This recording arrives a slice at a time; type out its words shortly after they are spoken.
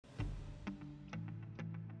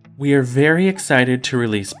We are very excited to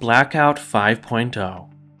release Blackout 5.0.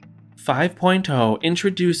 5.0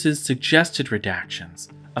 introduces suggested redactions,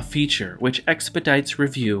 a feature which expedites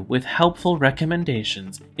review with helpful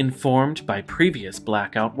recommendations informed by previous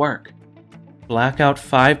Blackout work. Blackout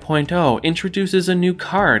 5.0 introduces a new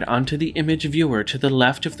card onto the image viewer to the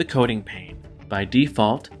left of the coding pane. By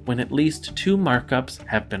default, when at least 2 markups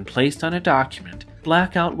have been placed on a document,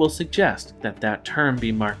 Blackout will suggest that that term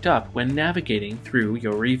be marked up when navigating through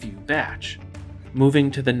your review batch.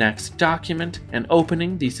 Moving to the next document and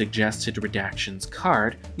opening the Suggested Redactions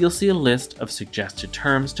card, you'll see a list of suggested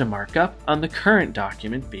terms to mark up on the current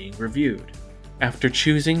document being reviewed. After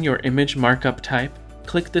choosing your image markup type,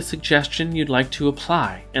 click the suggestion you'd like to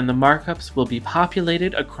apply, and the markups will be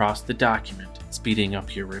populated across the document, speeding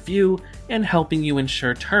up your review and helping you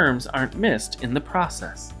ensure terms aren't missed in the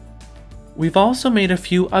process. We've also made a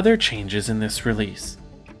few other changes in this release.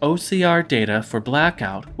 OCR data for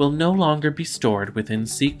Blackout will no longer be stored within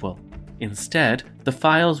SQL. Instead, the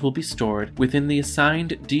files will be stored within the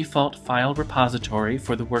assigned default file repository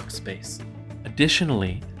for the workspace.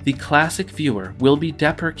 Additionally, the classic viewer will be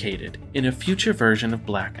deprecated in a future version of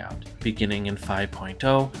Blackout. Beginning in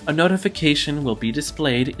 5.0, a notification will be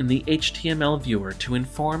displayed in the HTML viewer to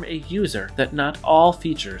inform a user that not all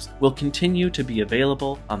features will continue to be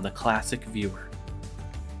available on the classic viewer.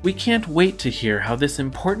 We can't wait to hear how this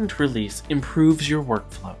important release improves your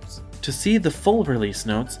workflows. To see the full release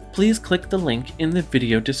notes, please click the link in the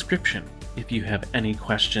video description. If you have any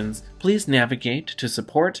questions, please navigate to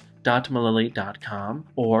support.milyli.com,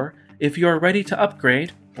 or if you are ready to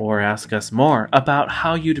upgrade or ask us more about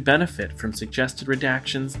how you'd benefit from suggested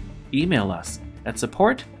redactions, email us at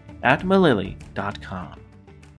support@milyli.com.